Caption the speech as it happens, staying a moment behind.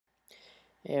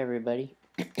Hey everybody,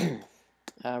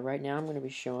 right now I'm going to be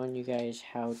showing you guys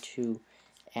how to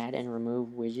add and remove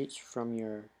widgets from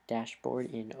your dashboard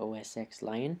in OS X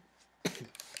Lion.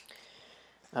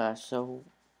 So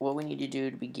what we need to do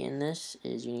to begin this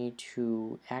is you need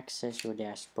to access your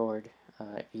dashboard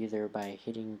either by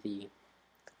hitting the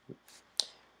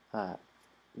uh,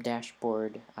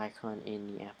 dashboard icon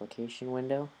in the application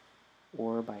window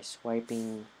or by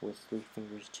swiping with 3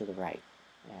 fingers to the right,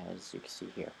 as you can see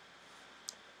here.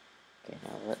 Okay,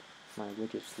 now let my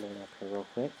widgets load up here real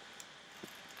quick.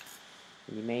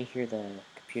 You may hear the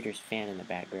computer's fan in the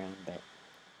background, but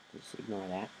just ignore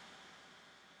that.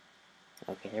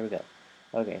 Okay, there we go.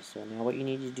 Okay, so now what you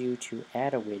need to do to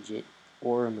add a widget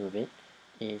or remove it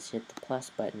is hit the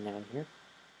plus button down here,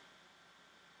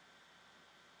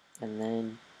 and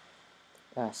then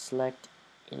select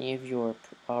any of your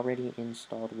already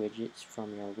installed widgets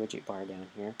from your widget bar down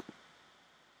here.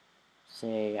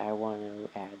 Say I want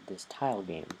to add this tile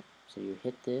game, so you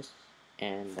hit this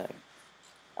and the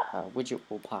widget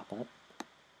will pop up.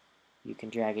 You can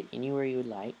drag it anywhere you would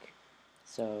like,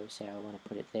 so say I want to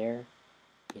put it there,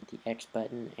 hit the X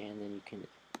button, and then you can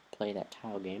play that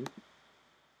tile game,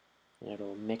 and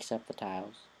it'll mix up the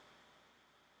tiles,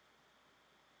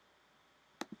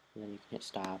 and then you can hit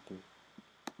stop and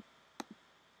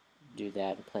do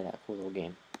that and play that cool little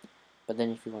game. But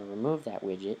then if you want to remove that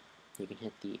widget, you can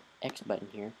hit the X button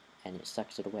here and it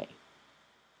sucks it away.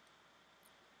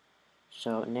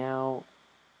 So now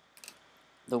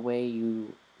the way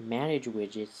you manage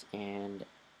widgets and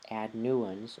add new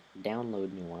ones,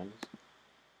 download new ones,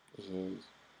 is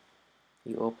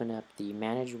you open up the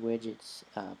Manage Widgets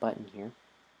button here,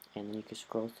 and then you can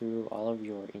scroll through all of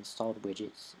your installed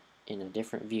widgets in a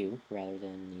different view rather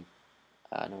than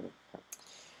the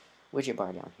widget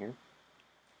bar down here.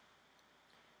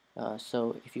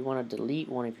 So if you want to delete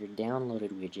one of your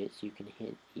downloaded widgets, you can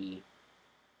hit the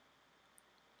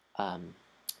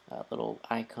little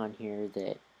icon here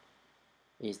that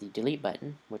is the delete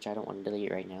button, which I don't want to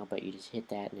delete right now, but you just hit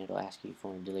that and it'll ask you if you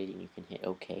want to delete it, and you can hit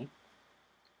OK.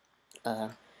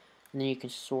 And then you can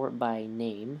sort by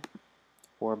name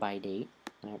or by date.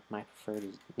 My preferred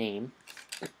is name.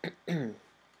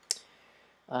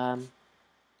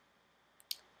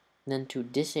 Then to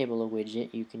disable a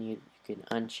widget, you can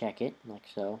uncheck it like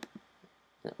so,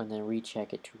 and then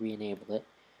recheck it to re-enable it.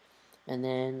 And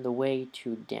then the way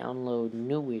to download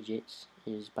new widgets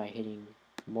is by hitting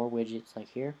more widgets like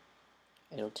here.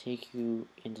 It'll take you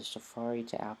into Safari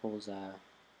to Apple's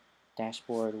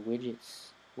dashboard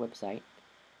widgets website,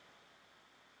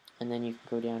 and then you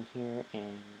can go down here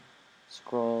and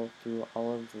scroll through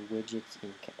all of the widgets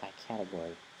by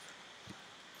category.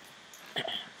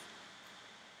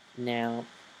 Now,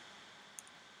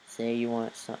 say you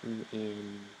want something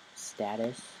in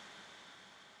status,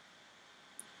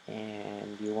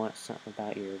 and you want something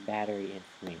about your battery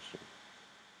information.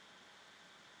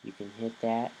 You can hit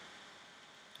that.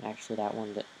 Actually, that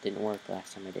one didn't work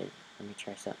last time I did. Let me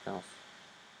try something else.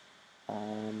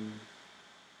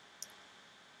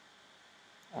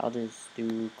 I'll just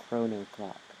do chrono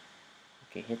clock.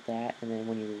 Okay, hit that, and then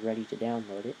when you're ready to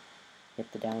download it,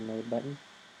 hit the download button.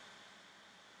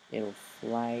 It'll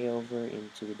fly over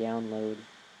into the download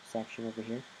section over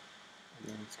here, and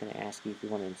then it's going to ask you if you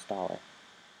want to install it.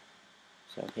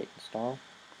 So hit install,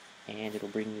 and it'll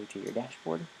bring you to your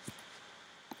dashboard,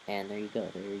 and there you go.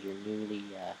 There's your newly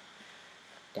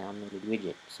downloaded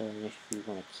widget. So if you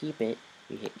want to keep it,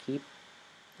 you hit keep,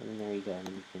 and then there you go, and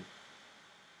then you can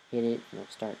hit it and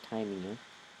it'll start timing you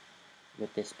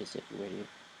with this specific widget.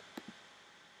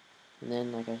 And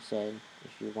then, like I said,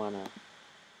 if you want to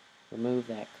remove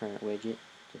that current widget,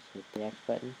 just hit the X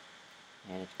button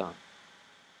and it's gone.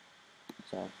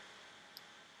 So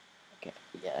okay,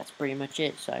 yeah, that's pretty much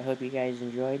it. So I hope you guys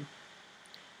enjoyed.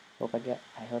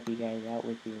 I help you guys out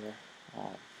with your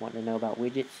wanting to know about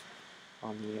widgets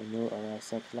on the new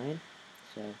OS X line.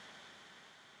 So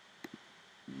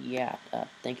yeah,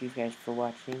 thank you guys for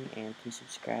watching, and please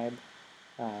subscribe,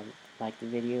 like the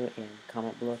video, and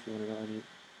comment below if you want to know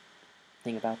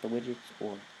anything about the widgets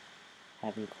or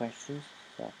have any questions.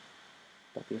 So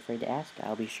don't be afraid to ask.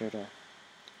 I'll be sure to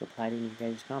reply to any of you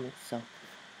guys' comments. So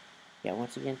yeah,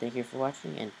 once again, thank you for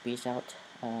watching, and peace out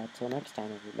till next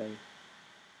time, everybody.